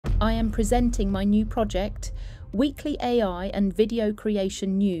I am presenting my new project, Weekly AI and Video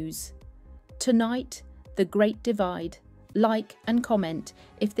Creation News. Tonight, The Great Divide. Like and comment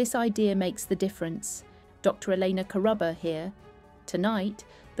if this idea makes the difference. Dr. Elena Carubba here. Tonight,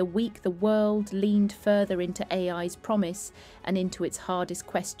 the week the world leaned further into AI's promise and into its hardest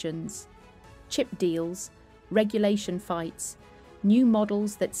questions. Chip deals, regulation fights, new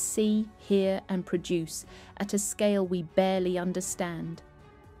models that see, hear and produce at a scale we barely understand.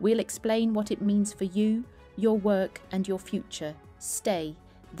 We'll explain what it means for you, your work and your future. Stay.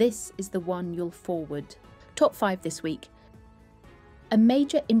 This is the one you'll forward. Top 5 this week. A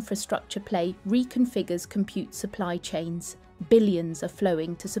major infrastructure play reconfigures compute supply chains. Billions are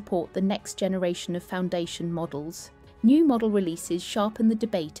flowing to support the next generation of foundation models. New model releases sharpen the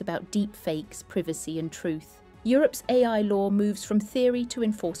debate about deep fakes, privacy and truth. Europe's AI law moves from theory to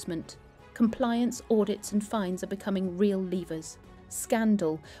enforcement. Compliance, audits and fines are becoming real levers.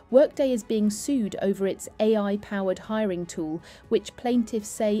 Scandal. Workday is being sued over its AI-powered hiring tool, which plaintiffs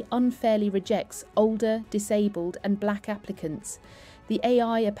say unfairly rejects older, disabled and black applicants. The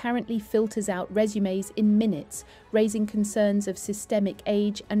AI apparently filters out resumes in minutes, raising concerns of systemic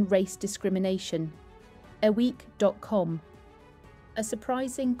age and race discrimination. Aweek.com. A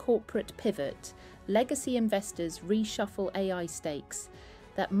surprising corporate pivot. Legacy investors reshuffle AI stakes.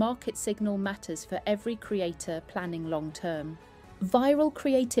 That market signal matters for every creator planning long-term. Viral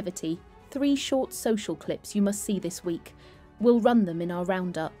creativity. 3 short social clips you must see this week. We'll run them in our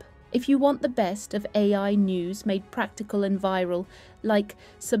roundup. If you want the best of AI news made practical and viral, like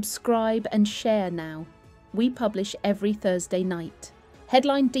subscribe and share now. We publish every Thursday night.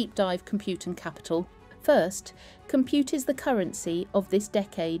 Headline Deep Dive Compute and Capital. First, compute is the currency of this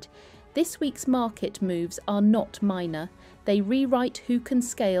decade. This week's market moves are not minor. They rewrite who can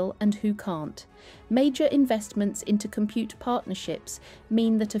scale and who can't. Major investments into compute partnerships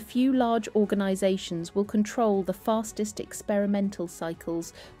mean that a few large organizations will control the fastest experimental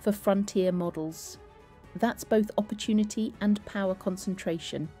cycles for frontier models. That's both opportunity and power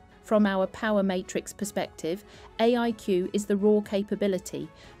concentration. From our power matrix perspective, AIQ is the raw capability.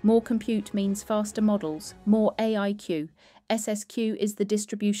 More compute means faster models, more AIQ. SSQ is the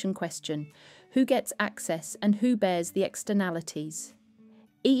distribution question. Who gets access and who bears the externalities?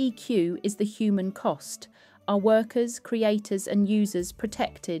 EEQ is the human cost. Are workers, creators and users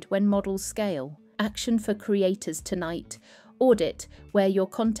protected when models scale? Action for creators tonight. Audit where your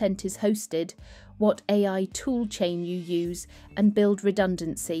content is hosted, what AI tool chain you use, and build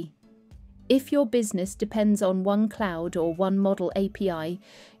redundancy. If your business depends on one cloud or one model API,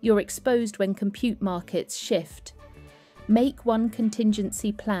 you're exposed when compute markets shift. Make one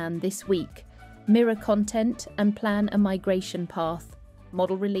contingency plan this week. Mirror content and plan a migration path.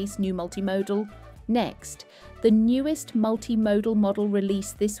 Model release new multimodal. Next, the newest multimodal model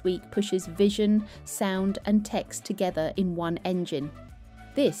release this week pushes vision, sound and text together in one engine.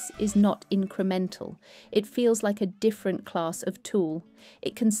 This is not incremental. It feels like a different class of tool.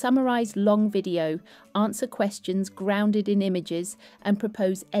 It can summarize long video, answer questions grounded in images, and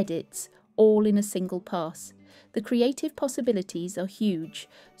propose edits, all in a single pass. The creative possibilities are huge,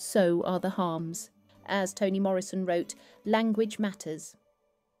 so are the harms. As Toni Morrison wrote, language matters.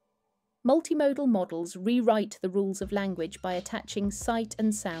 Multimodal models rewrite the rules of language by attaching sight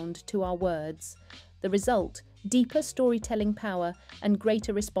and sound to our words. The result, deeper storytelling power and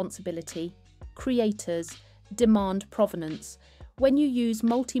greater responsibility. Creators demand provenance. When you use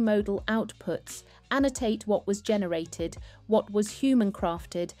multimodal outputs, annotate what was generated, what was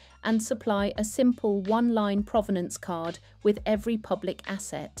human-crafted, and supply a simple one-line provenance card with every public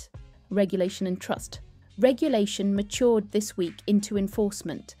asset. Regulation and trust. Regulation matured this week into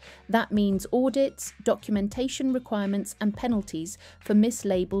enforcement. That means audits, documentation requirements, and penalties for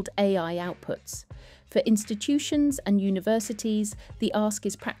mislabeled AI outputs. For institutions and universities, the ask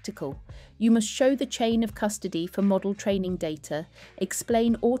is practical. You must show the chain of custody for model training data,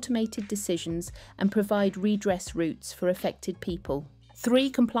 explain automated decisions, and provide redress routes for affected people. 3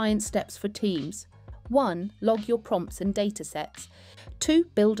 compliance steps for teams. 1. Log your prompts and datasets. 2.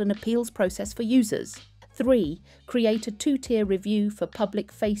 Build an appeals process for users. 3. Create a 2-tier review for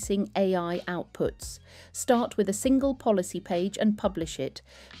public-facing AI outputs. Start with a single policy page and publish it.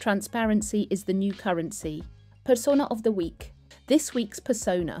 Transparency is the new currency. Persona of the week. This week's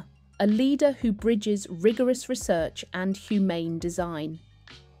persona. A leader who bridges rigorous research and humane design.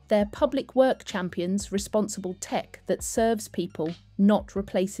 They're public work champions, responsible tech that serves people, not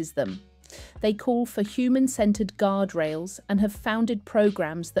replaces them. They call for human-centered guardrails and have founded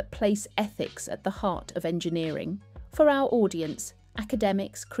programs that place ethics at the heart of engineering. For our audience,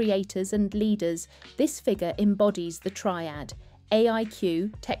 academics, creators and leaders, this figure embodies the triad: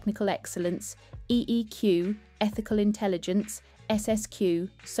 AIQ, technical excellence, EEQ, ethical intelligence, SSQ,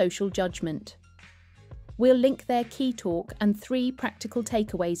 social judgment. We'll link their key talk and 3 practical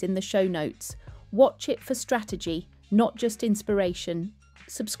takeaways in the show notes. Watch it for strategy, not just inspiration.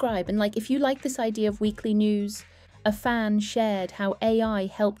 Subscribe, and if you like this idea of weekly news, a fan shared how AI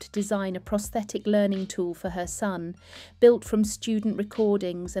helped design a prosthetic learning tool for her son, built from student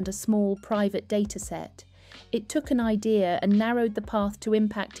recordings and a small private dataset. It took an idea and narrowed the path to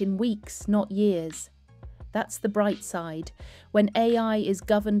impact in weeks, not years. That's the bright side. When AI is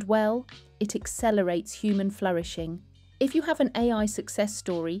governed well, it accelerates human flourishing. If you have an AI success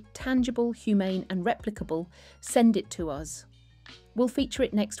story, tangible, humane and replicable, send it to us. We'll feature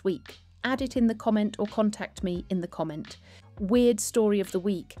it next week. Add it in the comment or contact me in the comment. Weird story of the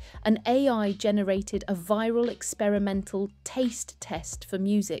week. An AI generated a viral experimental taste test for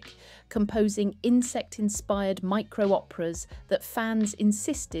music, composing insect-inspired micro-operas that fans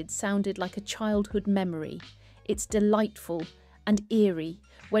insisted sounded like a childhood memory. It's delightful and eerie.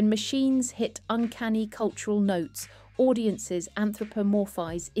 When machines hit uncanny cultural notes, audiences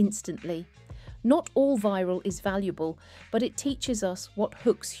anthropomorphize instantly. Not all viral is valuable, but it teaches us what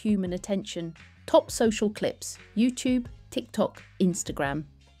hooks human attention. Top social clips: YouTube, TikTok, Instagram.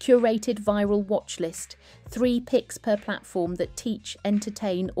 Curated viral watch list: 3 picks per platform that teach,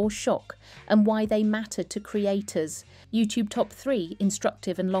 entertain or shock, and why they matter to creators. YouTube top 3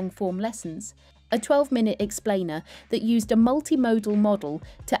 instructive and long-form lessons. A 12-minute explainer that used a multimodal model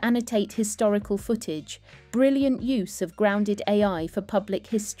to annotate historical footage. Brilliant use of grounded AI for public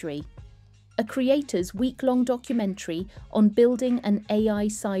history. A creator's week-long documentary on building an AI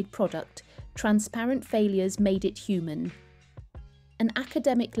side product. Transparent failures made it human. An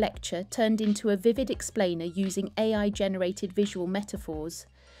academic lecture turned into a vivid explainer using AI-generated visual metaphors.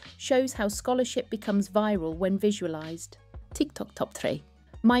 Shows how scholarship becomes viral when visualized. TikTok top 3.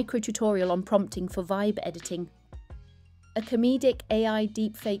 Micro-tutorial on prompting for vibe editing. A comedic AI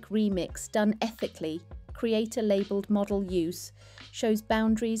deepfake remix done ethically, creator-labeled model use, shows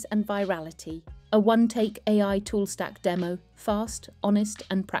boundaries and virality. A one-take AI toolstack demo, fast, honest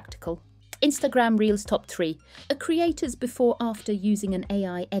and practical. Instagram Reels top 3. A creator's before-after using an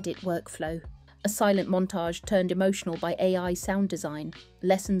AI edit workflow. A silent montage turned emotional by AI sound design.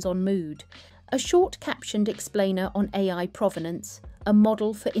 Lessons on mood. A short captioned explainer on AI provenance. A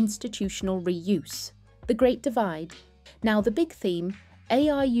model for institutional reuse. The Great Divide. Now the big theme: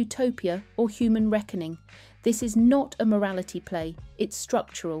 AI utopia or human reckoning. This is not a morality play, it's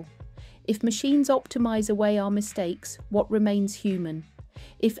structural. If machines optimize away our mistakes, what remains human?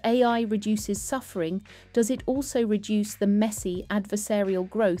 If AI reduces suffering, does it also reduce the messy adversarial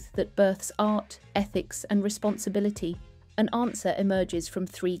growth that births art, ethics and responsibility? An answer emerges from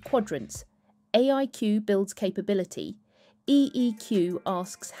 3 quadrants. AIQ builds capability. EEQ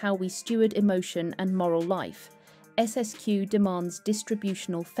asks how we steward emotion and moral life. SSQ demands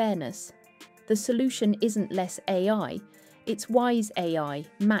distributional fairness. The solution isn't less AI, it's wise AI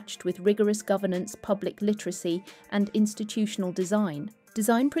matched with rigorous governance, public literacy and institutional design.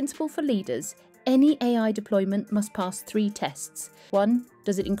 Design principle for leaders: any AI deployment must pass 3 tests. 1.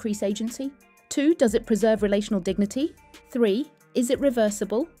 Does it increase agency? 2. Does it preserve relational dignity? 3. Is it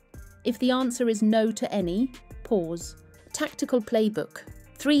reversible? If the answer is no to any, pause. Tactical playbook: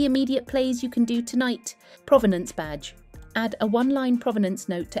 3 immediate plays you can do tonight. Provenance badge: add a 1-line provenance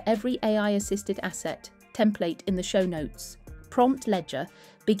note to every AI-assisted asset. Template in the show notes. Prompt ledger: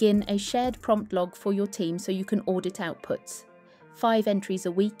 begin a shared prompt log for your team so you can audit outputs. 5 entries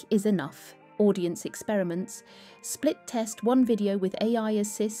a week is enough. Audience experiments: split test 1 video with AI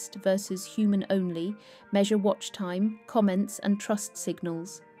assist versus human only. Measure watch time, comments and trust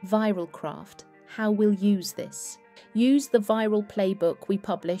signals. Viral craft: how we'll use this. Use the viral playbook we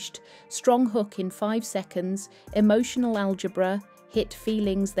published. Strong hook in 5 seconds, emotional algebra, hit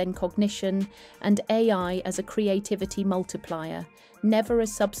feelings then cognition, and AI as a creativity multiplier. Never a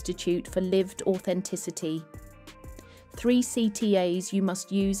substitute for lived authenticity. 3 CTAs you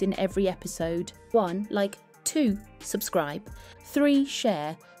must use in every episode. 1. Like. 2. Subscribe. 3.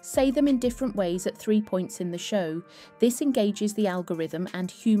 Share. Say them in different ways at 3 points in the show. This engages the algorithm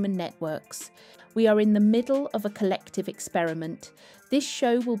and human networks. We are in the middle of a collective experiment. This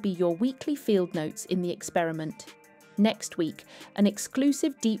show will be your weekly field notes in the experiment. Next week, an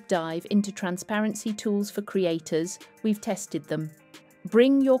exclusive deep dive into transparency tools for creators. We've tested them.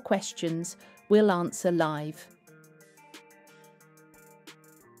 Bring your questions. We'll answer live.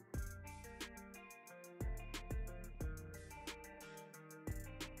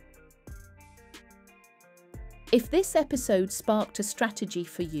 If this episode sparked a strategy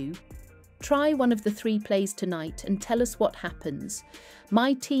for you, Try one of the 3 plays tonight and tell us what happens.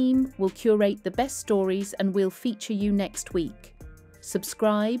 My team will curate the best stories and we'll feature you next week.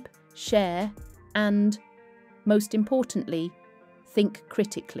 Subscribe, share, and, most importantly, think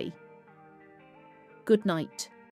critically. Good night.